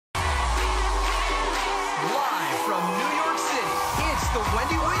the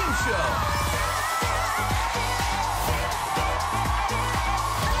Wendy Williams Show.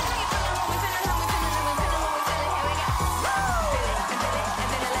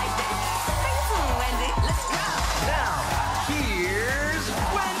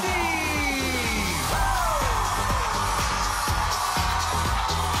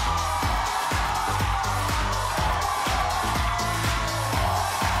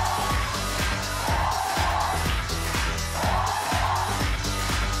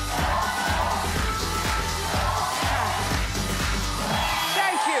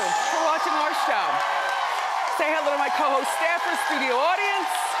 Co-host, staffers, studio audience,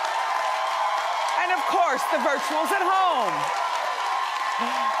 and of course, the virtuals at home.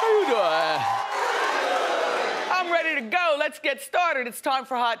 How you doing? I'm ready to go. Let's get started. It's time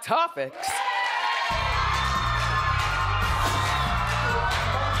for Hot Topics.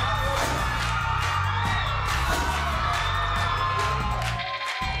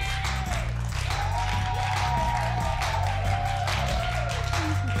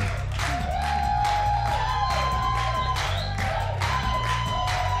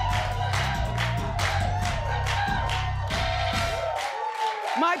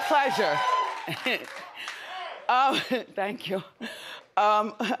 My pleasure. Thank you.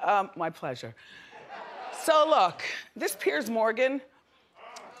 My pleasure. So look, this Piers Morgan,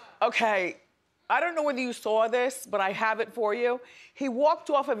 okay, I don't know whether you saw this, but I have it for you. He walked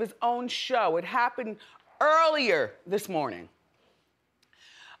off of his own show. It happened earlier this morning.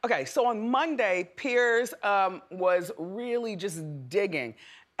 Okay, so on Monday, Piers was really just digging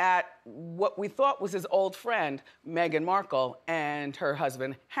at what we thought was his old friend, Meghan Markle, and her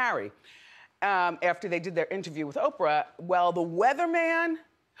husband, Harry. After they did their interview with Oprah, well, the weatherman,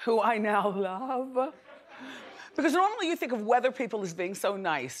 who I now love, because normally you think of weather people as being so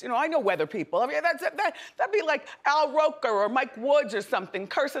nice. You know, I know weather people. I mean, that'd be like Al Roker or Mike Woods or something,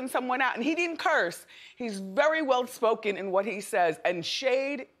 cursing someone out, and he didn't curse. He's very well-spoken in what he says, and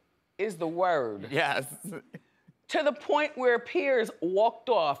shade is the word. Yes. To the point where Piers walked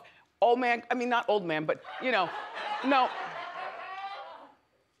off. Old man, I mean, not old man, but, you know, no.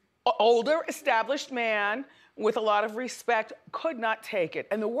 Older, established man with a lot of respect could not take it.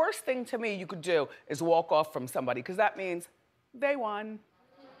 And the worst thing to me you could do is walk off from somebody, because that means they won.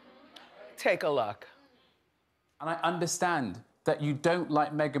 Take a look. And I understand that you don't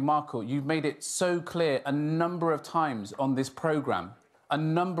like Meghan Markle. You've made it so clear a number of times on this program. A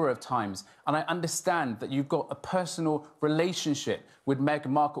number of times. And I understand that you've got a personal relationship with Meghan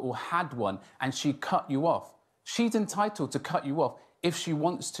Markle, or had one, and she cut you off. She's entitled to cut you off if she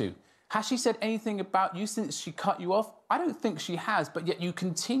wants to. Has she said anything about you since she cut you off? I don't think she has, but yet you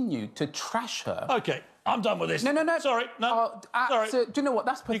continue to trash her. OK, I'm done with this. No. Sorry, no. Sorry. So, do you know what?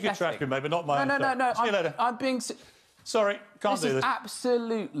 That's pathetic. You can trash me, maybe not mine. No. See you later. I'm being... Sorry, can't do this. This is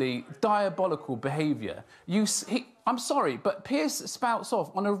absolutely diabolical behaviour. I'm sorry, but Piers spouts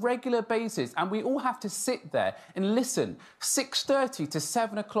off on a regular basis, and we all have to sit there and listen. 6:30 to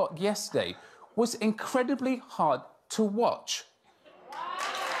 7 o'clock yesterday was incredibly hard to watch.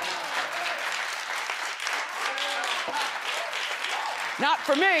 Not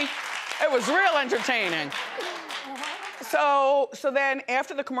for me. It was real entertaining. So then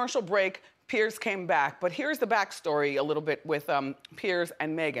after the commercial break, Piers came back, but here's the backstory a little bit with Piers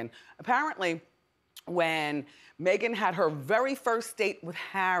and Meghan. Apparently, when Meghan had her very first date with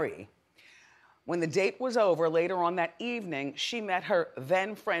Harry, when the date was over later on that evening, she met her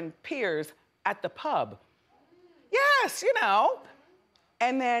then friend Piers at the pub. Yes, you know.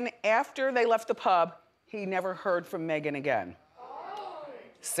 And then after they left the pub, he never heard from Meghan again.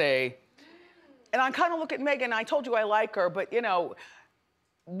 See? And I kind of look at Meghan, I told you I like her, but you know,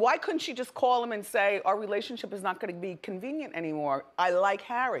 why couldn't she just call him and say, our relationship is not going to be convenient anymore? I like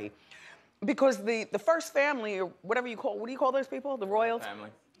Harry. Because the first family, or whatever you call, what do you call those people? The royals?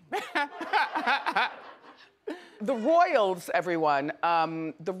 Family. The royals, everyone,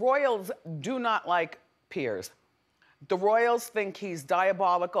 the royals do not like Piers. The royals think he's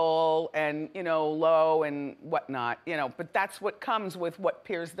diabolical and, you know, low and whatnot, you know, but that's what comes with what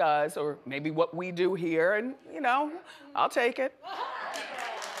Piers does, or maybe what we do here, and, you know, I'll take it.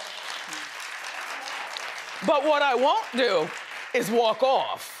 But what I won't do is walk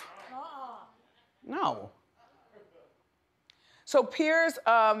off. No. So Piers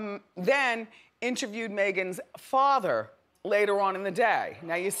then interviewed Meghan's father later on in the day.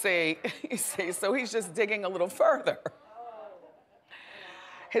 Now you see, so he's just digging a little further.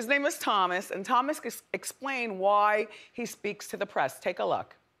 His name is Thomas, and Thomas explained why he speaks to the press. Take a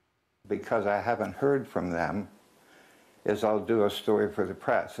look. Because I haven't heard from them, is I'll do a story for the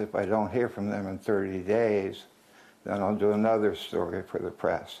press. If I don't hear from them in 30 days, then I'll do another story for the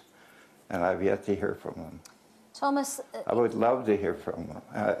press. And I've yet to hear from them. Thomas... I would love to hear from them.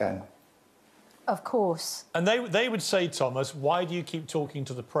 And of course. And they would say, Thomas, why do you keep talking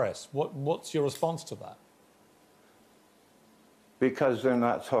to the press? What's your response to that? because they're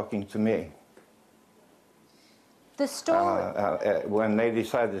not talking to me. The story... When they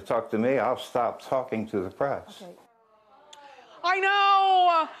decide to talk to me, I'll stop talking to the press. Okay. I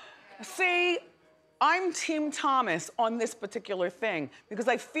know! See, I'm Team Thomas on this particular thing because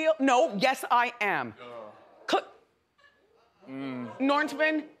I feel... No, yes, I am.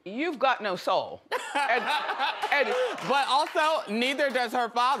 Norntman, you've got no soul. But also, neither does her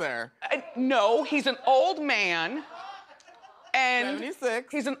father. No, he's an old man. And 76.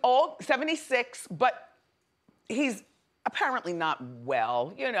 He's an old, 76, but he's apparently not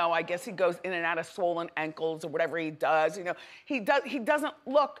well. You know, I guess he goes in and out of swollen ankles or whatever he does. You know, he doesn't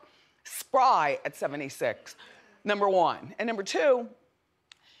look spry at 76, number one. And number two,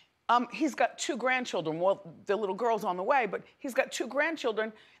 he's got 2 grandchildren. Well, the little girl's on the way, but he's got 2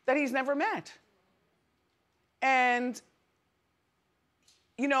 grandchildren that he's never met. And,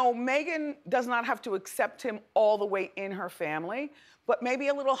 you know, Meghan does not have to accept him all the way in her family, but maybe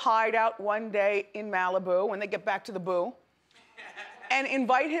a little hideout one day in Malibu when they get back to the boo, and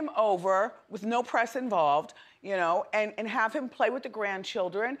invite him over with no press involved, you know, and have him play with the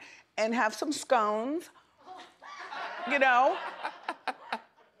grandchildren and have some scones, you know.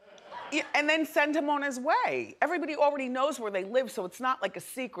 And then send him on his way. Everybody already knows where they live, so it's not like a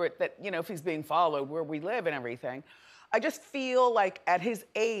secret that, you know, if he's being followed where we live and everything. I just feel like at his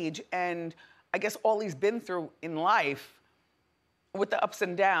age and I guess all he's been through in life with the ups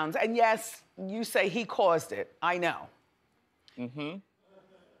and downs, and yes, you say he caused it, I know.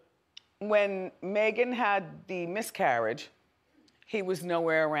 When Meghan had the miscarriage, he was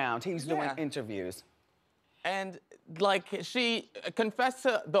nowhere around. He was doing interviews. And like she confessed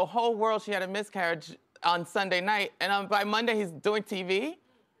to the whole world she had a miscarriage on Sunday night, and by Monday he's doing TV?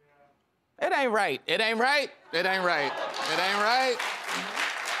 It ain't right. It ain't right. It ain't right. It ain't right.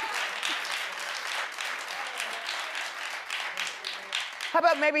 How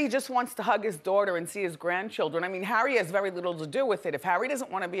about maybe he just wants to hug his daughter and see his grandchildren? I mean, Harry has very little to do with it. If Harry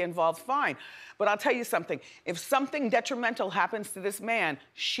doesn't want to be involved, fine. But I'll tell you something. If something detrimental happens to this man,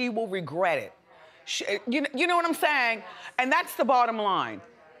 she will regret it. You know what I'm saying? And that's the bottom line.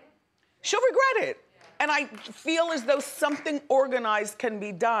 She'll regret it. And I feel as though something organized can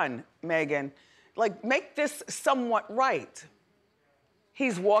be done, Meghan. Like, make this somewhat right.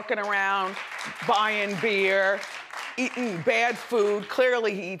 He's walking around, buying beer, eating bad food.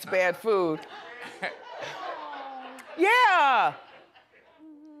 Clearly he eats bad food. Yeah.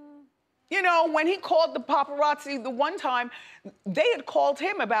 You know, when he called the paparazzi the one time, they had called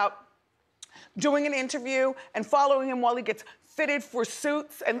him about doing an interview and following him while he gets fitted for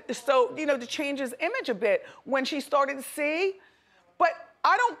suits, and so, you know, to change his image a bit when she started to see. But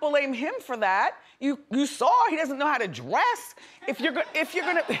I don't blame him for that. You saw he doesn't know how to dress. If you're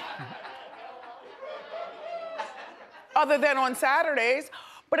gonna other than on Saturdays,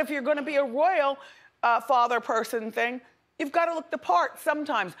 but if you're gonna be a royal father person thing, you've got to look the part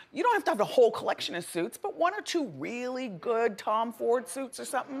sometimes. You don't have to have a whole collection of suits, but 1 or 2 really good Tom Ford suits or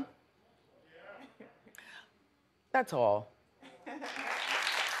something. That's all.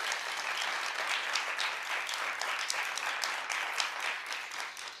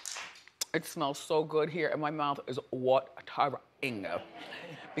 It smells so good here, and my mouth is watering.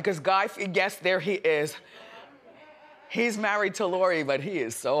 Because Guy, yes, there he is. He's married to Lori, but he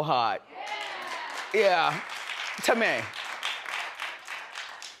is so hot. Yeah, to me.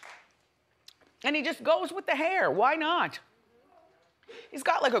 And he just goes with the hair, why not? He's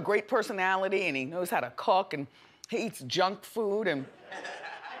got like a great personality, and he knows how to cook, and he eats junk food, and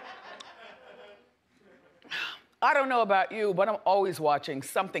I don't know about you, but I'm always watching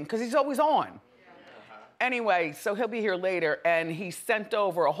something, because he's always on. Anyway, so he'll be here later, and he sent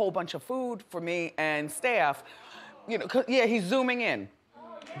over a whole bunch of food for me and staff. You know, yeah, he's zooming in,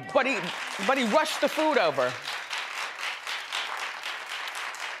 but he rushed the food over.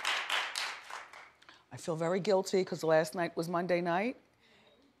 I feel very guilty, because last night was Monday night,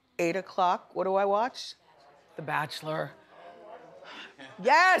 8 o'clock. What do I watch? The Bachelor.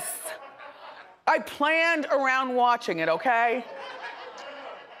 Yes! I planned around watching it, okay?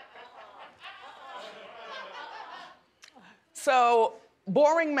 So,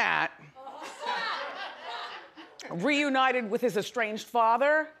 boring Matt reunited with his estranged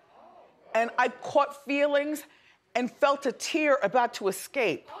father, and I caught feelings and felt a tear about to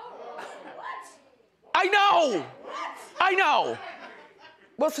escape. I know! I know!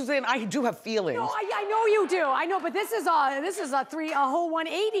 Well, Suzanne, I do have feelings. No, I know you do. I know, but this is a whole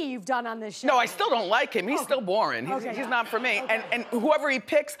 180 you've done on this show. No, I still don't like him. He's still boring. He's not for me. Okay. And whoever he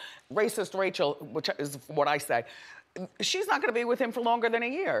picks, racist Rachel, which is what I say, she's not gonna be with him for longer than a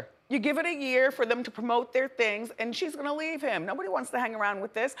year. You give it a year for them to promote their things, and she's gonna leave him. Nobody wants to hang around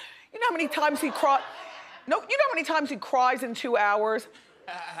with this. You know how many times he cries? No, you know how many times he cries in 2 hours?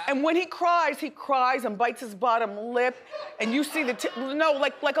 And when he cries and bites his bottom lip, and you see like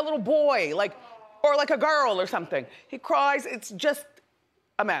a little boy, or like a girl or something. He cries, it's just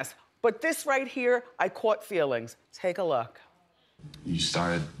a mess. But this right here, I caught feelings. Take a look. You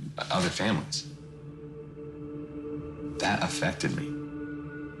started other families. That affected me.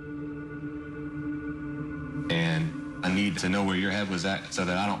 And I need to know where your head was at so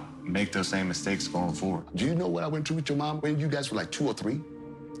that I don't make those same mistakes going forward. Do you know what I went through with your mom when you guys were like 2 or 3?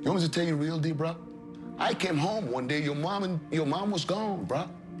 You want me to tell you real deep, bro? I came home one day, your mom was gone, bro.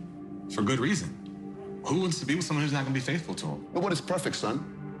 For good reason. Who wants to be with someone who's not gonna be faithful to him? Nobody's perfect, son.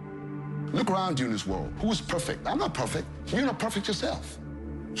 Look around you in this world. Who is perfect? I'm not perfect. You're not perfect yourself.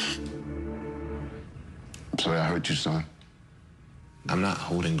 I'm sorry I hurt you, son. I'm not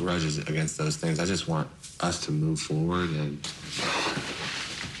holding grudges against those things. I just want us to move forward and...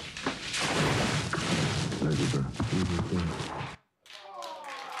 Thank you, bro.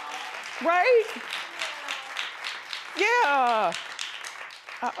 Right? Yeah.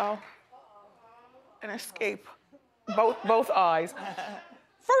 Uh-oh. An escape. Both eyes.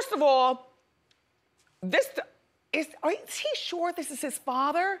 First of all, is he sure this is his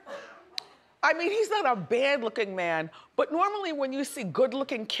father? I mean, he's not a bad-looking man, but normally when you see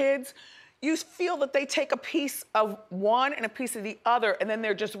good-looking kids, you feel that they take a piece of one and a piece of the other, and then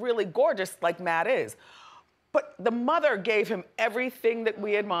they're just really gorgeous like Matt is. But the mother gave him everything that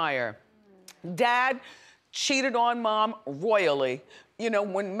we admire. Dad cheated on mom royally, you know,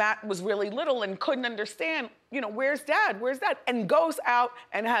 when Matt was really little and couldn't understand, you know, where's dad, and goes out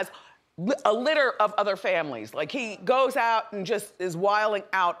and has a litter of other families. Like he goes out and just is wilding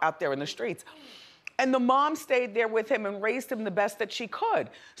out there in the streets. And the mom stayed there with him and raised him the best that she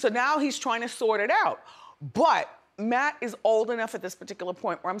could. So now he's trying to sort it out. But Matt is old enough at this particular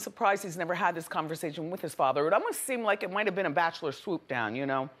point where I'm surprised he's never had this conversation with his father. It almost seemed like it might have been a Bachelor swoop down, you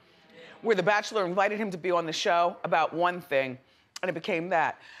know, where the Bachelor invited him to be on the show about one thing, and it became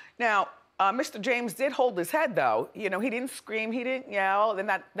that. Now, Mr. James did hold his head, though. You know, he didn't scream, he didn't yell, then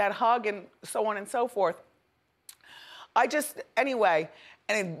that hug and so on and so forth. Anyway,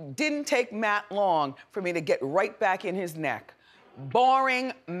 and it didn't take Matt long for me to get right back in his neck.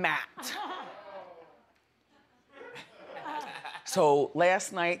 Boring Matt. So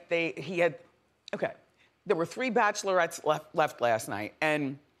last night, there were 3 bachelorettes left last night,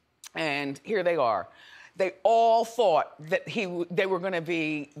 and here they are. They all thought that they were gonna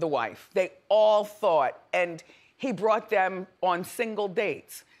be the wife. They all thought, and he brought them on single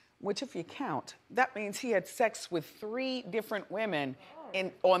dates, which if you count, that means he had sex with 3 different women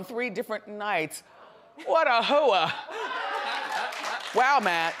on 3 different nights. What a hooah. Wow,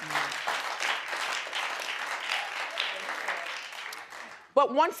 Matt.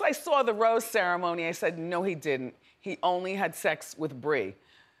 But once I saw the rose ceremony, I said, no, he didn't. He only had sex with Bree,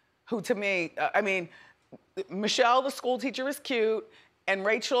 who to me, I mean, Michelle, the school teacher, is cute, and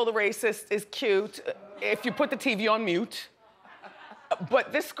Rachel, the racist, is cute if you put the TV on mute.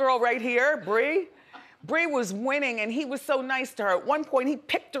 But this girl right here, Bree was winning, and he was so nice to her. At one point, he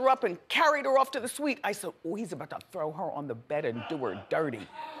picked her up and carried her off to the suite. I said, oh, he's about to throw her on the bed and do her dirty.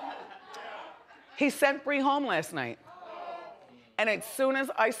 He sent Bree home last night. And as soon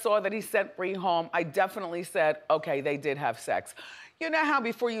as I saw that he sent Bree home, I definitely said, okay, they did have sex. You know how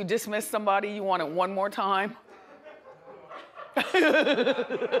before you dismiss somebody, you want it one more time? But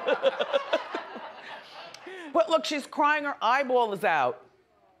look, she's crying her eyeballs out.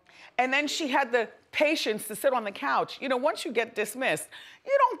 And then she had the patience to sit on the couch. You know, once you get dismissed,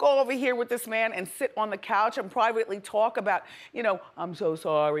 you don't go over here with this man and sit on the couch and privately talk about, you know, I'm so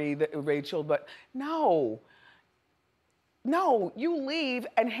sorry, Rachel, but no. No, you leave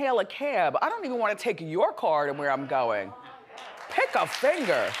and hail a cab. I don't even want to take your car to where I'm going. Pick a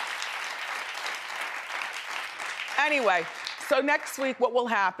finger. Anyway, so next week what will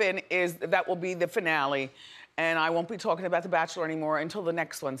happen is that will be the finale, and I won't be talking about The Bachelor anymore until the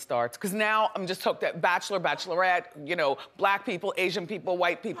next one starts, because now I'm just hooked at Bachelor, Bachelorette, you know, black people, Asian people,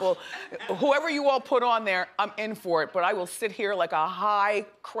 white people. Whoever you all put on there, I'm in for it, but I will sit here like a high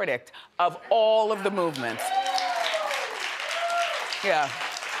critic of all of the movements. Yeah.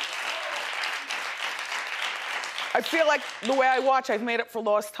 I feel like the way I watch, I've made up for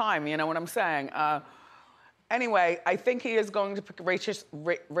lost time, you know what I'm saying? Anyway, I think he is going to pick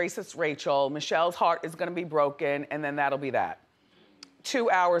racist Rachel. Michelle's heart is gonna be broken, and then that'll be that. 2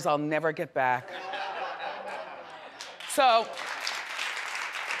 hours I'll never get back. So,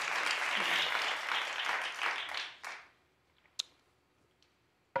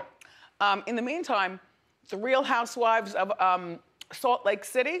 in the meantime, the Real Housewives of Salt Lake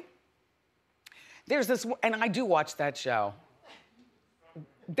City, there's this, and I do watch that show.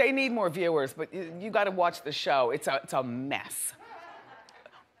 They need more viewers, but you gotta watch the show. It's a mess.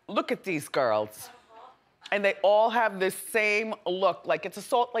 Look at these girls. And they all have this same look, like it's a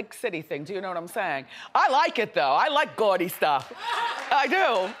Salt Lake City thing. Do you know what I'm saying? I like it though. I like gaudy stuff. I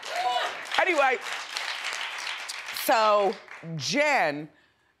do. Anyway, so Jen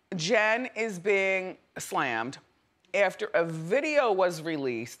is being slammed after a video was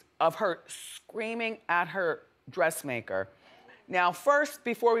released of her screaming at her dressmaker. Now, first,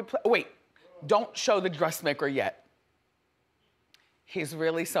 before we play, wait, don't show the dressmaker yet. He's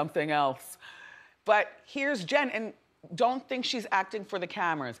really something else. But here's Jen, and don't think she's acting for the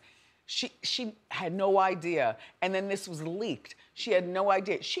cameras. She had no idea, and then this was leaked. She had no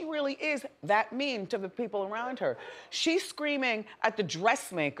idea. She really is that mean to the people around her. She's screaming at the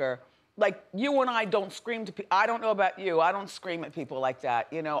dressmaker like you and I don't scream to people. I don't know about you. I don't scream at people like that.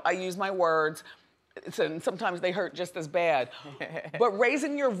 You know, I use my words, and sometimes they hurt just as bad. But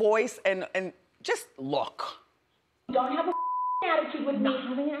raising your voice and just look. Don't have a attitude with me. I'm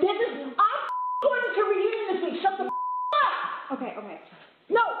going to reunion this week. Shut the up. Okay.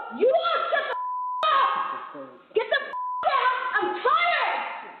 No, you all shut the up. Get the out. I'm tired.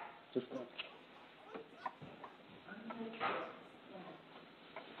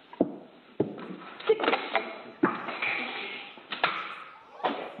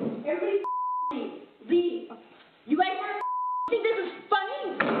 Everybody leave. You guys think this is funny?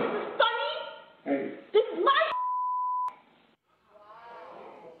 This is funny? Hey. This is my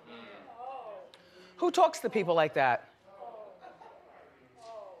Who talks to people like that?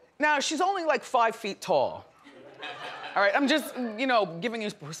 Now, she's only like 5 feet tall. All right, I'm just, you know, giving you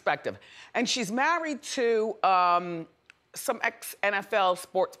perspective. And she's married to some ex-NFL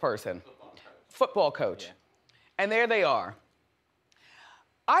sports person, football coach. Yeah. And there they are.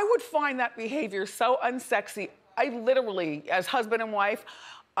 I would find that behavior so unsexy. I literally, as husband and wife,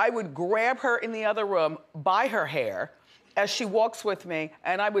 I would grab her in the other room by her hair as she walks with me,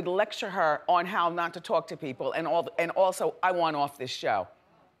 and I would lecture her on how not to talk to people, and also, I want off this show.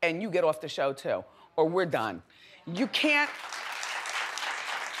 And you get off the show too, or we're done. You can't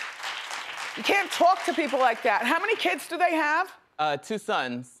talk to people like that. How many kids do they have? 2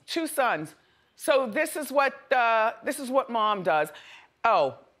 sons. 2 sons. So this is what mom does.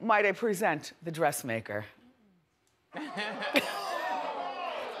 Oh, might I present the dressmaker?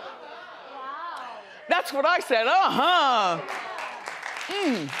 That's what I said,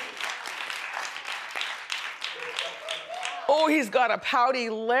 Oh, he's got a pouty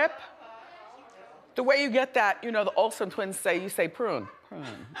lip. The way you get that, you know, the Olsen twins say, you say prune. Prune.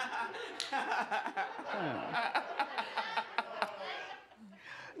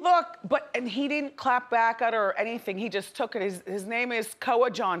 Look, and he didn't clap back at her or anything. He just took it. His name is Koa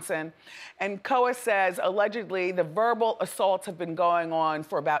Johnson. And Koa says, allegedly, the verbal assaults have been going on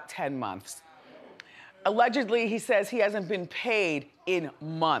for about 10 months. Allegedly, he says he hasn't been paid in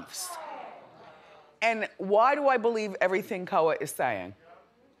months. And why do I believe everything Koa is saying?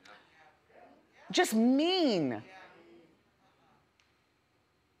 Just mean.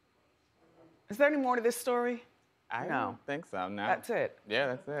 Is there any more to this story? I don't think so, no. That's it. Yeah,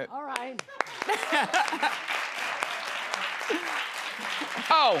 that's it. All right.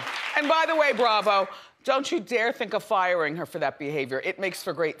 Oh, and by the way, Bravo, don't you dare think of firing her for that behavior. It makes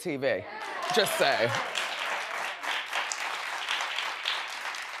for great TV. Just say.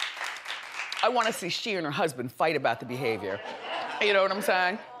 I want to see she and her husband fight about the behavior. You know what I'm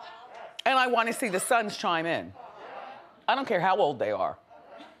saying? And I want to see the sons chime in. I don't care how old they are.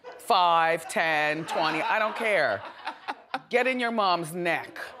 5, 10, 20, I don't care. Get in your mom's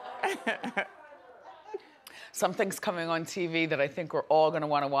neck. Something's coming on TV that I think we're all gonna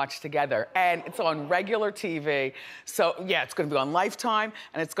wanna watch together. And it's on regular TV. So yeah, it's gonna be on Lifetime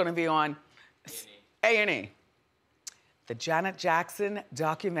and it's gonna be on A&E. The Janet Jackson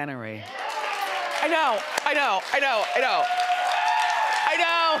documentary. I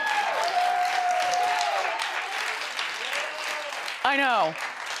know.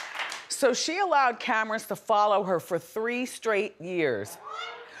 So she allowed cameras to follow her for 3 straight years,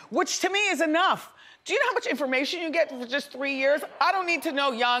 which to me is enough. Do you know how much information you get for just 3 years? I don't need to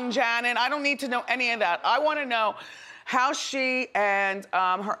know young Janet. I don't need to know any of that. I want to know how she and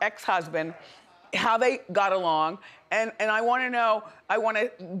her ex-husband how they got along. And I want to know,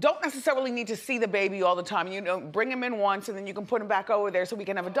 don't necessarily need to see the baby all the time. You know, bring him in once and then you can put him back over there so we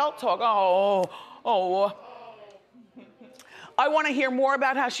can have adult talk. Oh. I want to hear more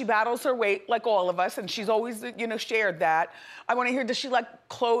about how she battles her weight, like all of us, and she's always, you know, shared that. I want to hear, does she like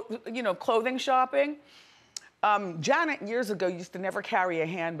clothing shopping? Janet, years ago, used to never carry a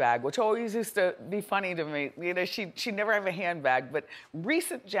handbag, which always used to be funny to me. You know, she'd never have a handbag, but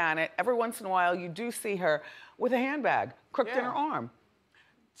recent Janet, every once in a while, you do see her with a handbag crooked in her arm.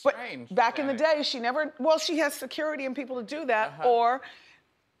 Strange. But back in the day, she never, well, she has security and people to do that, or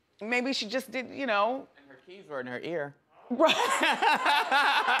maybe she just did, you know. And her keys were in her ear. Right.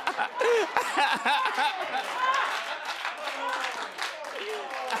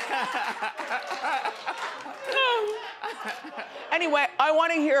 Anyway, I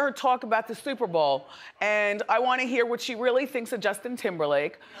want to hear her talk about the Super Bowl, and I want to hear what she really thinks of Justin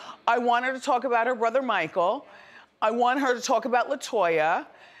Timberlake. I want her to talk about her brother Michael. I want her to talk about LaToya.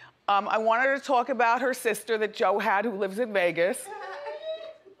 I want her to talk about her sister that Joe had who lives in Vegas.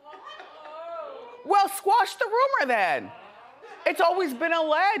 Well, squash the rumor then. It's always been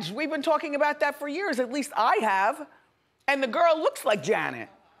alleged. We've been talking about that for years, at least I have. And the girl looks like Janet.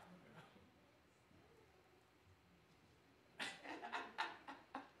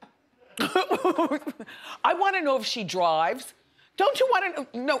 I want to know if she drives. Don't you want to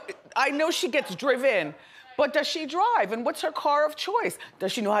know? No, I know she gets driven, but does she drive? And what's her car of choice?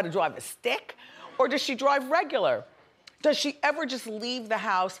 Does she know how to drive a stick? Or does she drive regular? Does she ever just leave the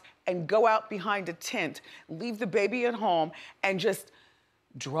house and go out behind a tent, leave the baby at home, and just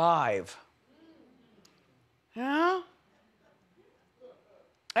drive? Yeah?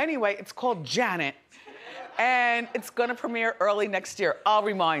 Anyway, it's called Janet, and it's gonna premiere early next year. I'll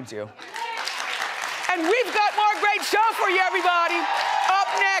remind you. And we've got more great show for you, everybody. Up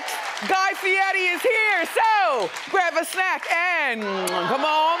next, Guy Fieri is here, so grab a snack and come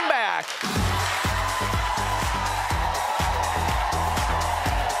on back.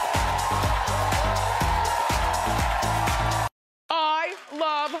 I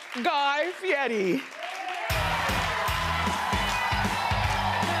love Guy Fieri.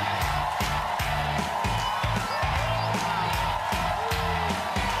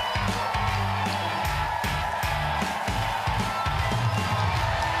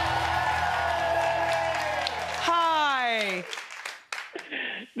 Hi.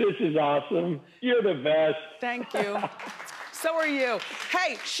 This is awesome. You're the best. Thank you. So are you.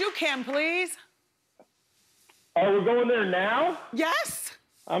 Hey, shoe cam, please. Oh, we're going there now? Yes.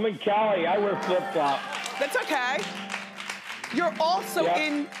 I'm in Cali. I wear flip-flops. That's okay. You're also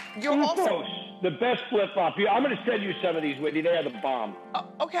in. You're East also. Coast, the best flip-flop. I'm going to send you some of these, Whitney. They are the bomb.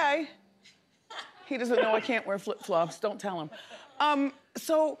 Okay. He doesn't know I can't wear flip-flops. Don't tell him.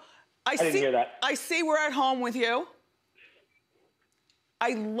 So I didn't hear that. I see we're at home with you.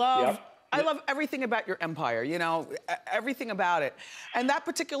 I love everything about your empire, you know, everything about it. And that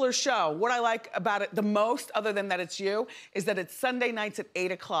particular show, what I like about it the most, other than that it's you, is that it's Sunday nights at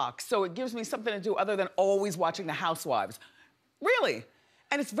 8 o'clock. So it gives me something to do other than always watching the Housewives. Really.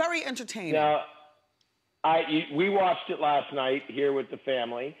 And it's very entertaining. Now, we watched it last night here with the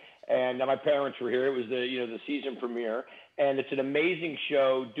family, and my parents were here. It was the season premiere. And it's an amazing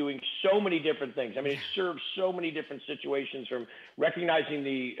show doing so many different things. I mean, it serves so many different situations, from recognizing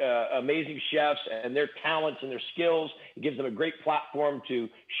the amazing chefs and their talents and their skills. It gives them a great platform to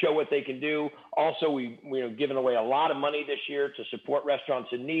show what they can do. Also, we've given away a lot of money this year to support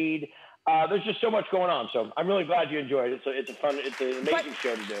restaurants in need. There's just so much going on. So I'm really glad you enjoyed it. It's an amazing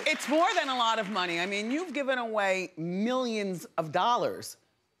show to do. It's more than a lot of money. I mean, you've given away millions of dollars.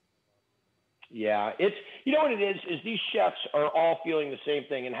 Yeah, you know what it is these chefs are all feeling the same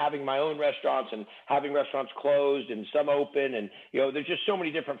thing, and having my own restaurants and having restaurants closed and some open, and there's just so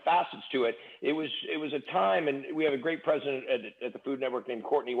many different facets to it. It was a time, and we have a great president at the Food Network named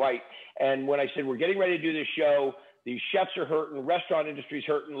Courtney White. And when I said, we're getting ready to do this show, these chefs are hurting, restaurant industry's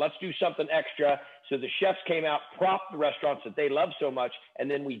hurting, let's do something extra. So the chefs came out, propped the restaurants that they love so much,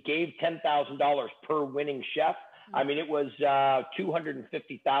 and then we gave $10,000 per winning chef. I mean, it was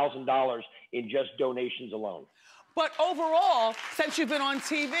 $250,000 in just donations alone. But overall, since you've been on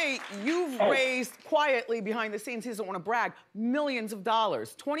TV, you've raised quietly behind the scenes, he doesn't want to brag, millions of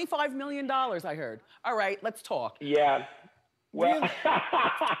dollars. $25 million, I heard. All right, let's talk. Yeah. Well, Really?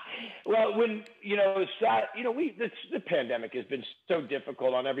 well, when, the pandemic has been so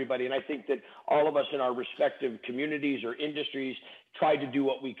difficult on everybody. And I think that all of us in our respective communities or industries tried to do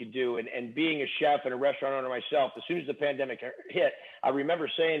what we could do. And being a chef and a restaurant owner myself, as soon as the pandemic hit, I remember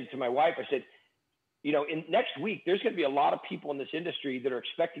saying to my wife, I said, you know, in next week, there's going to be a lot of people in this industry that are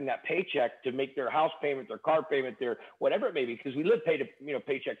expecting that paycheck to make their house payment, their car payment, their whatever it may be, because we live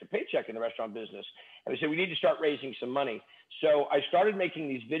paycheck to paycheck in the restaurant business. And we said, we need to start raising some money. So I started making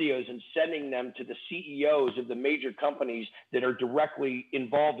these videos and sending them to the CEOs of the major companies that are directly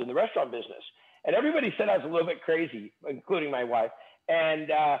involved in the restaurant business. And everybody said I was a little bit crazy, including my wife.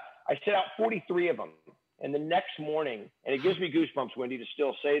 And I sent out 43 of them. And the next morning, and it gives me goosebumps, Wendy, to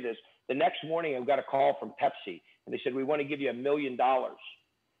still say this, the next morning I got a call from Pepsi, and they said, we want to give you $1 million.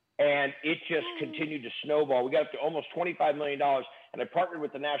 And it just continued to snowball. We got up to almost $25 million. And I partnered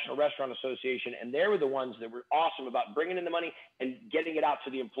with the National Restaurant Association, and they were the ones that were awesome about bringing in the money and getting it out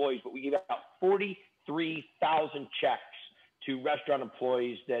to the employees. But we gave out 43,000 checks to restaurant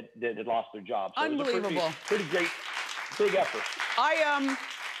employees that had lost their jobs. So unbelievable. It was a pretty great, big effort.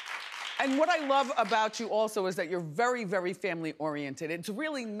 And what I love about you also is that you're very, very family oriented. It's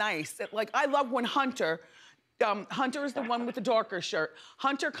really nice. Like, I love when Hunter is the one with the darker shirt.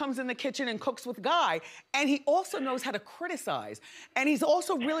 Hunter comes in the kitchen and cooks with Guy, and he also knows how to criticize. And he's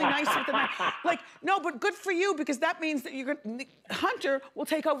also really nice with the like, no, but good for you, because that means that Hunter will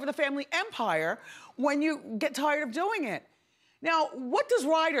take over the family empire when you get tired of doing it. Now, what does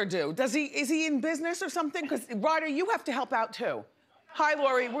Ryder do? Is he in business or something? Because Ryder, you have to help out too. Hi,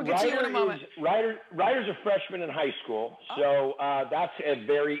 Lori. We'll get to you in a moment. Ryder's a freshman in high school, so that's a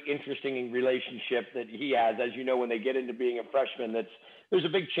very interesting relationship that he has. As you know, when they get into being a freshman, there's a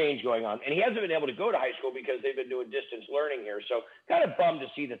big change going on. And he hasn't been able to go to high school because they've been doing distance learning here. So kind of bummed to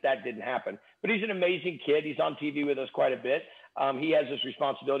see that didn't happen. But he's an amazing kid. He's on TV with us quite a bit. He has his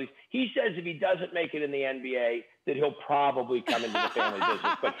responsibilities. He says if he doesn't make it in the NBA, that he'll probably come into the family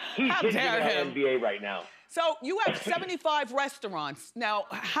business. But he's hitting the NBA right now. So you have 75 restaurants. Now,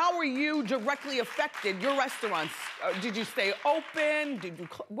 how are you directly affected, your restaurants? Did you stay open?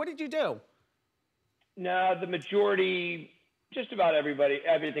 What did you do? No, the majority, just about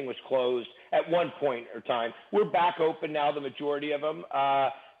everything was closed at one point or time. We're back open now, the majority of them.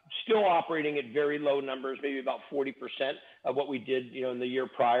 Still operating at very low numbers, maybe about 40% of what we did, in the year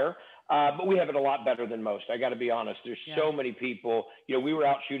prior. But we have it a lot better than most. I got to be honest. There's so many people. We were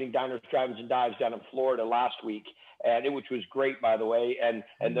out shooting diners, drive-ins, and dives down in Florida last week, which was great, by the way. And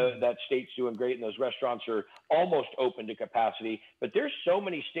that state's doing great, and those restaurants are almost open to capacity. But there's so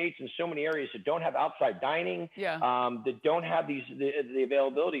many states and so many areas that don't have outside dining, that don't have the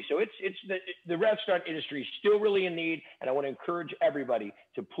availability. So it's the restaurant industry is still really in need, and I want to encourage everybody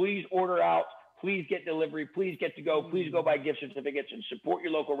to please order out. Please get delivery. Please get to go. Please go buy gift certificates and support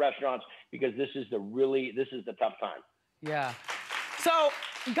your local restaurants, because this is the tough time. Yeah. So,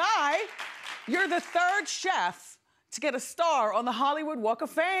 Guy, you're the third chef to get a star on the Hollywood Walk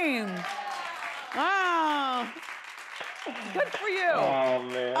of Fame. Wow. Good for you. Oh,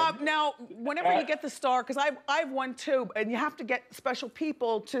 man. Now, whenever you get the star, because I've won too, and you have to get special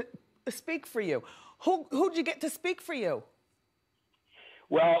people to speak for you. Who'd you get to speak for you?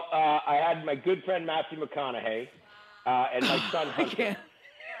 Well, I had my good friend Matthew McConaughey and my son Hunter.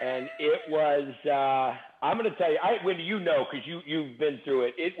 And it was, I'm going to tell you, Wendy, because you've been through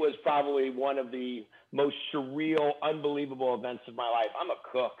it. It was probably one of the most surreal, unbelievable events of my life. I'm a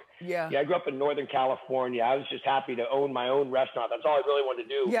cook. Yeah. I grew up in Northern California. I was just happy to own my own restaurant. That's all I really wanted to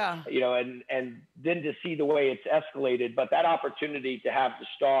do. Yeah. And then to see the way it's escalated, but that opportunity to have the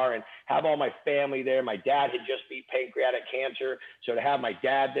star and have all my family there. My dad had just beat pancreatic cancer. So to have my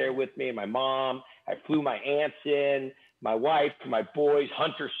dad there with me and my mom, I flew my aunts in. My wife, my boys,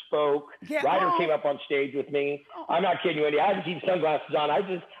 Hunter spoke. Yeah. Ryder came up on stage with me. I'm not kidding you, Wendy. I had to keep sunglasses on. I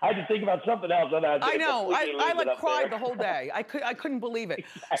had to think about something else. I know. I cried the whole day. I couldn't believe it.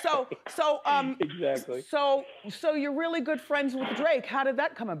 Exactly. Exactly. So you're really good friends with Drake. How did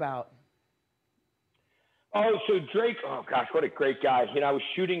that come about? Oh, so Drake, oh gosh, what a great guy. I was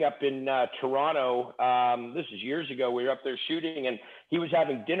shooting up in Toronto. This is years ago. We were up there shooting, and he was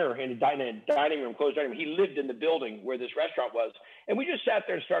having dinner in a dining room, closed dining room. He lived in the building where this restaurant was. And we just sat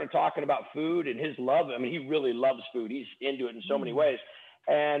there and started talking about food and his love. I mean, he really loves food. He's into it in so many ways.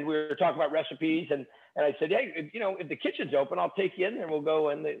 And we were talking about recipes, and I said, hey, if the kitchen's open, I'll take you in there and we'll go.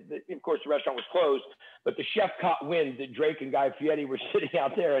 And of course, the restaurant was closed, but the chef caught wind that Drake and Guy Fieri were sitting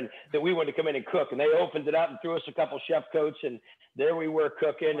out there and that we wanted to come in and cook. And they opened it up and threw us a couple chef coats, and there we were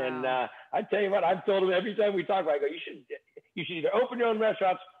cooking. Wow. And I tell you what, I've told him every time we talk about it, I go, you should either open your own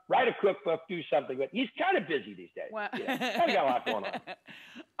restaurants, write a cookbook, do something. But he's kind of busy these days. Wow. Kind of got a lot going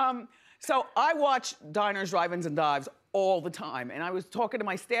on. So I watch diners, drive-ins, and dives all the time. And I was talking to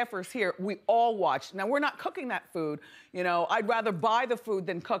my staffers here. We all watch. Now, we're not cooking that food. You know, I'd rather buy the food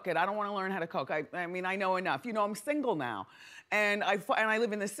than cook it. I don't want to learn how to cook. I mean, I know enough. You know, I'm single now. And I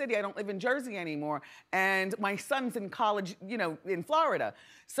live in the city. I don't live in Jersey anymore. And my son's in college, you know, in Florida.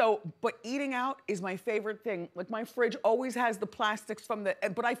 So, but eating out is my favorite thing. Like, my fridge always has the plastics from the,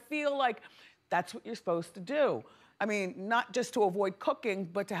 but I feel like that's what you're supposed to do. I mean, not just to avoid cooking,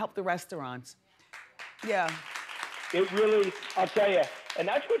 but to help the restaurants. Yeah. It really, I'll tell you, and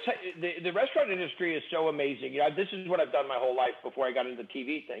that's what's, the restaurant industry is so amazing. You know, this is what I've done my whole life before I got into the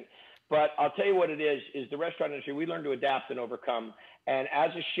TV thing. But I'll tell you what it is the restaurant industry, we learn to adapt and overcome. And as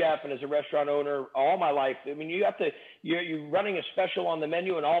a chef and as a restaurant owner, all my life, I mean, you have to, you're running a special on the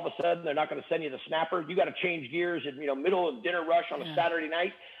menu and all of a sudden they're not going to send you the snapper. You got to change gears in, you know, middle of dinner rush on a Saturday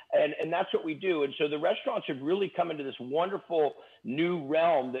night. And that's what we do. And so the restaurants have really come into this wonderful new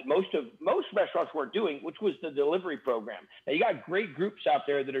realm that most restaurants weren't doing, which was the delivery program. Now, you got great groups out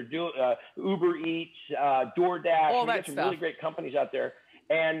there that are doing Uber Eats, DoorDash. All you that got some stuff. really great companies out there.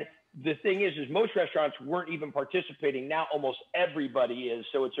 And the thing is most restaurants weren't even participating. Now almost everybody is.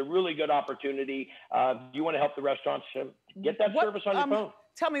 So it's a really good opportunity. You want to help the restaurants get that service on your phone.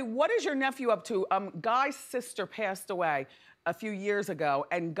 Tell me, what is your nephew up to? Guy's sister passed away a few years ago,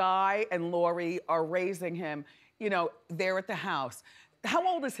 and Guy and Lori are raising him, you know, there at the house. How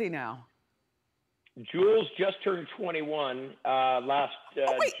old is he now? Jules just turned 21 last July.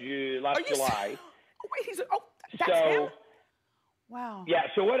 Oh, wait, that's him? Wow. Yeah,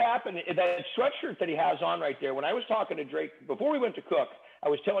 so what happened, that sweatshirt that he has on right there, when I was talking to Drake, before we went to cook, I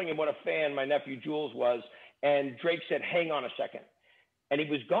was telling him what a fan my nephew Jules was, and Drake said, hang on a second. And he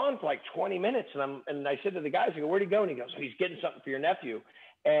was gone for like 20 minutes, and I said to the guys, I go, where'd he go? And he goes, he's getting something for your nephew.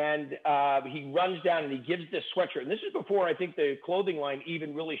 And he runs down and he gives this sweatshirt. And this is before I think the clothing line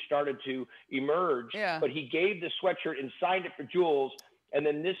even really started to emerge. Yeah. But he gave this sweatshirt and signed it for Jules. And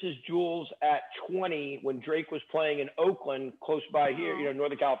then this is Jules at 20 when Drake was playing in Oakland, close by here, you know,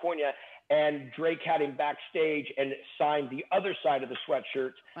 Northern California. And Drake had him backstage and signed the other side of the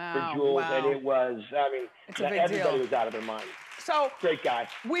sweatshirt for Jules. And it was, I mean, everybody was out of their mind. So great guy.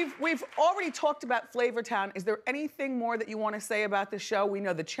 We've already talked about Flavortown. Is there anything more that you want to say about the show? We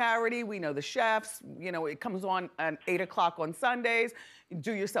know the charity, we know the chefs. You know, it comes on at 8 o'clock on Sundays.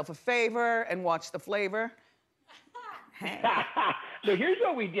 Do yourself a favor and watch the Flavor. So here's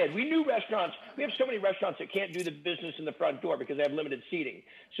what we did. We knew restaurants. We have so many restaurants that can't do the business in the front door because they have limited seating.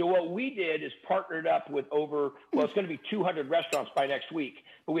 So what we did is partnered up with it's going to be 200 restaurants by next week.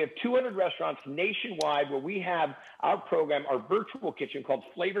 But we have 200 restaurants nationwide where we have our program, our virtual kitchen called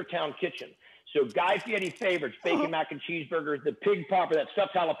Flavortown Kitchen. So Guy Fieri favorites, bacon mac and cheeseburgers, the pig popper, that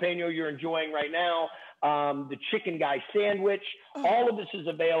stuffed jalapeno you're enjoying right now, the chicken guy sandwich, all of this is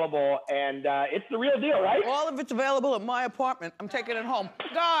available, and it's the real deal, right? All of it's available at my apartment. I'm taking it home.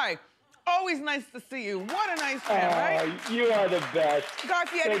 Guy, always nice to see you. What a nice man, right? You are the best. Guy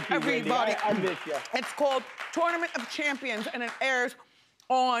Fieri, Thank you, everybody. Wendy. I miss you. It's called Tournament of Champions, and it airs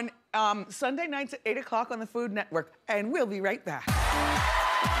on Sunday nights at 8 o'clock on the Food Network, and we'll be right back.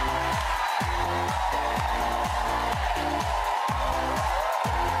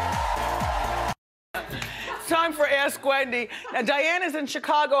 Time for Ask Wendy. Now, Diane is in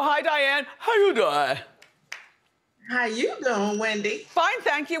Chicago. Hi, Diane. How you doing? How you doing, Wendy? Fine,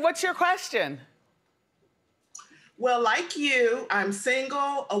 thank you. What's your question? Well, like you, I'm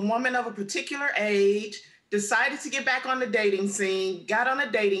single, a woman of a particular age, decided to get back on the dating scene, got on a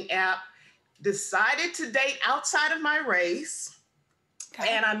dating app, decided to date outside of my race,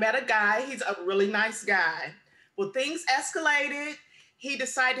 and I met a guy. He's a really nice guy. Well, things escalated. He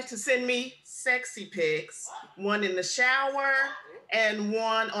decided to send me sexy pics, one in the shower and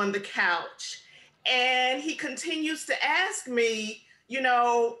one on the couch. And he continues to ask me, you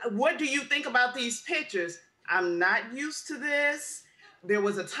know, what do you think about these pictures? I'm not used to this. There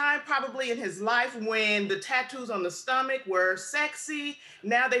was a time probably in his life when the tattoos on the stomach were sexy.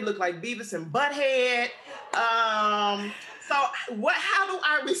 Now they look like Beavis and Butthead. So how do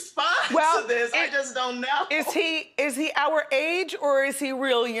I respond to this? I just don't know. Is he our age or is he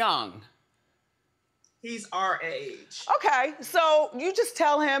real young? He's our age. Okay, so you just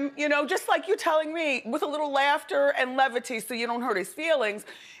tell him, you know, just like you're telling me, with a little laughter and levity so you don't hurt his feelings,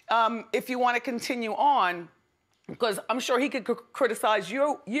 if you want to continue on, because I'm sure he could criticize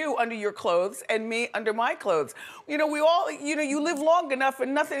you under your clothes and me under my clothes. You know, we all, you know, you live long enough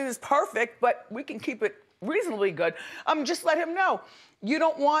and nothing is perfect, but we can keep it reasonably good. Just let him know. You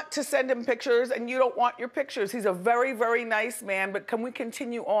don't want to send him pictures and you don't want your pictures. He's a very, very nice man, but can we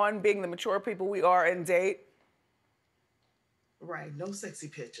continue on being the mature people we are and date? Right, no sexy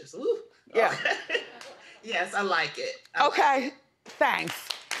pictures. Ooh. Yeah. Okay. Yes, I like it. Okay, thanks.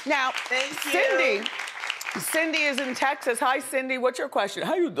 Now, Thank you. Cindy. Cindy is in Texas. Hi, Cindy. What's your question?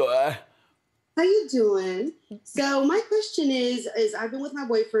 How you doing? How you doing? So my question is I've been with my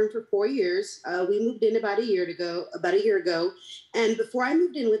boyfriend for 4 years. We moved in about a year ago. And before I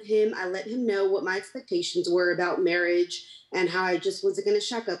moved in with him, I let him know what my expectations were about marriage and how I just wasn't going to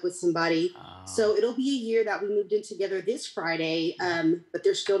shack up with somebody. So it'll be a year that we moved in together this Friday, but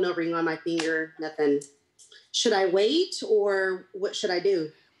there's still no ring on my finger, nothing. Should I wait or what should I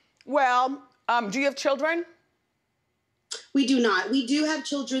do? Well, do you have children? We do not. We do have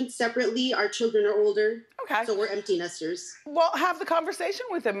children separately. Our children are older. Okay. So we're empty nesters. Well, have the conversation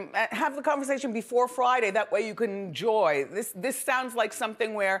with him. Have the conversation before Friday. That way you can enjoy. This sounds like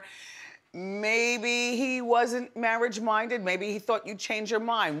something where maybe he wasn't marriage-minded. Maybe he thought you'd change your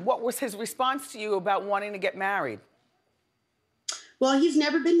mind. What was his response to you about wanting to get married? Well, he's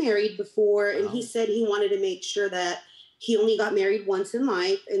never been married before, and he said he wanted to make sure that he only got married once in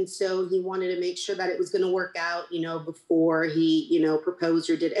life, and so he wanted to make sure that it was going to work out, before he, proposed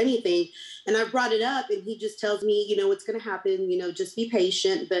or did anything. And I brought it up, and he just tells me, it's going to happen, just be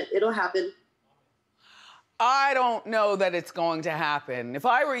patient, but it'll happen. I don't know that it's going to happen. If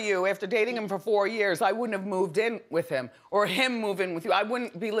I were you, after dating him for 4 years, I wouldn't have moved in with him or him move in with you. I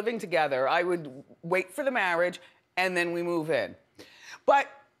wouldn't be living together. I would wait for the marriage, and then we move in. But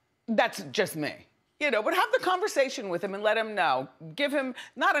that's just me. But have the conversation with him and let him know. Give him,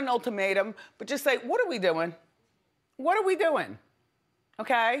 not an ultimatum, but just say, what are we doing? What are we doing?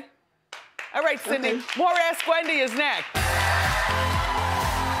 Okay? All right, Cindy. Okay. More Ask Wendy is next.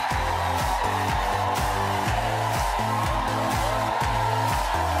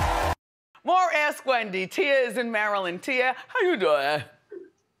 More Ask Wendy. Tia is in Maryland. Tia, how you doing?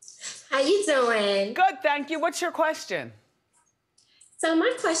 How you doing? Good, thank you. What's your question? So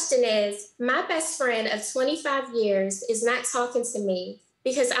my question is, my best friend of 25 years is not talking to me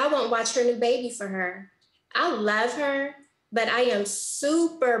because I won't watch her new baby for her. I love her, but I am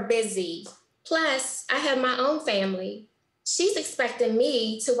super busy. Plus, I have my own family. She's expecting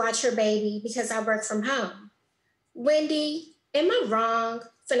me to watch her baby because I work from home. Wendy, am I wrong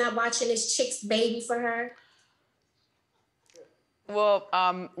for not watching this chick's baby for her? Well,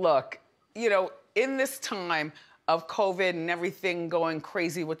 look, in this time of COVID and everything going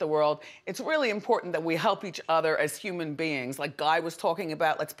crazy with the world, it's really important that we help each other as human beings. Like Guy was talking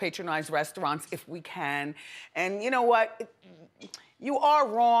about, let's patronize restaurants if we can. And you know what? You are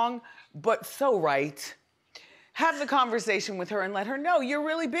wrong, but so right. Have the conversation with her and let her know you're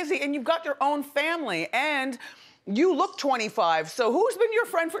really busy and you've got your own family and you look 25, so who's been your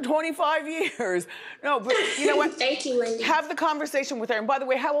friend for 25 years? No, but you know what? Thank you, Wendy. Have the conversation with her. And by the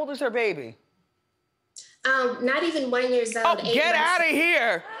way, how old is her baby? Not even 1 year old. Oh, get out of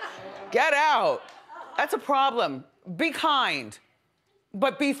here. Get out. That's a problem. Be kind,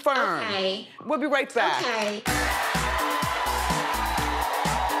 but be firm. Okay. We'll be right back. Okay.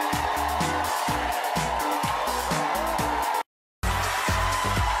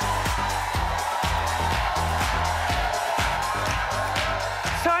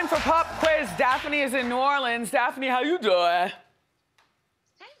 It's time for Pop Quiz. Daphne is in New Orleans. Daphne, how you doing?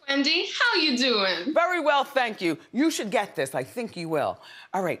 Wendy, how you doing? Very well, thank you. You should get this. I think you will.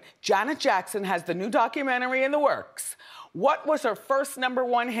 All right, Janet Jackson has the new documentary in the works. What was her first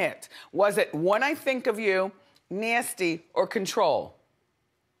 #1 hit? Was it When I Think of You, Nasty, or Control?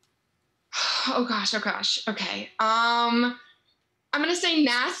 Oh gosh. Okay. I'm gonna say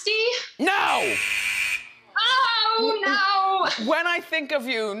Nasty. No! Oh no! When I Think of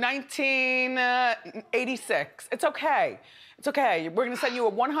You, 1986. It's okay. It's okay. We're gonna send you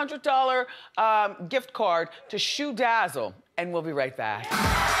a $100 gift card to Shoe Dazzle, and we'll be right back.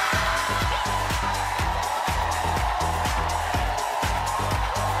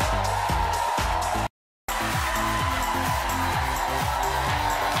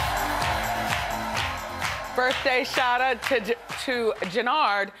 Birthday shout out to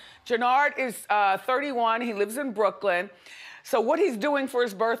Jannard. Jannard is 31. He lives in Brooklyn. So what he's doing for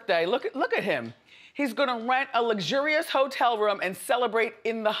his birthday, look at him. He's gonna rent a luxurious hotel room and celebrate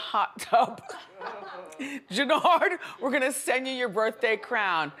in the hot tub. Jannard, we're gonna send you your birthday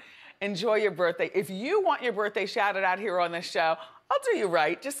crown. Enjoy your birthday. If you want your birthday shouted out here on this show, I'll do you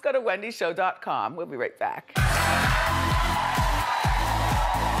right. Just go to wendyshow.com. We'll be right back.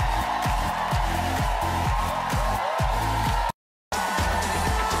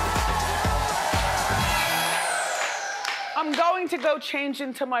 I'm going to go change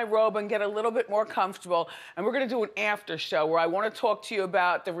into my robe and get a little bit more comfortable, and we're gonna do an after show where I wanna talk to you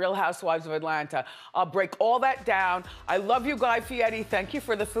about the Real Housewives of Atlanta. I'll break all that down. I love you, Guy Fieri. Thank you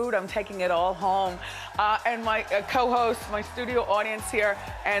for the food. I'm taking it all home. And my co-host, my studio audience here,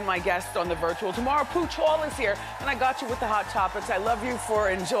 and my guest on the virtual. Tomorrow, Pooch Hall is here, and I got you with the hot topics. I love you for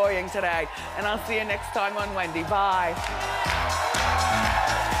enjoying today, and I'll see you next time on Wendy. Bye.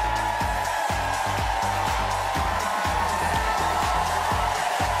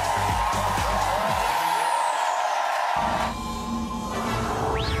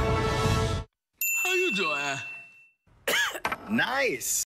 How you doing? Nice.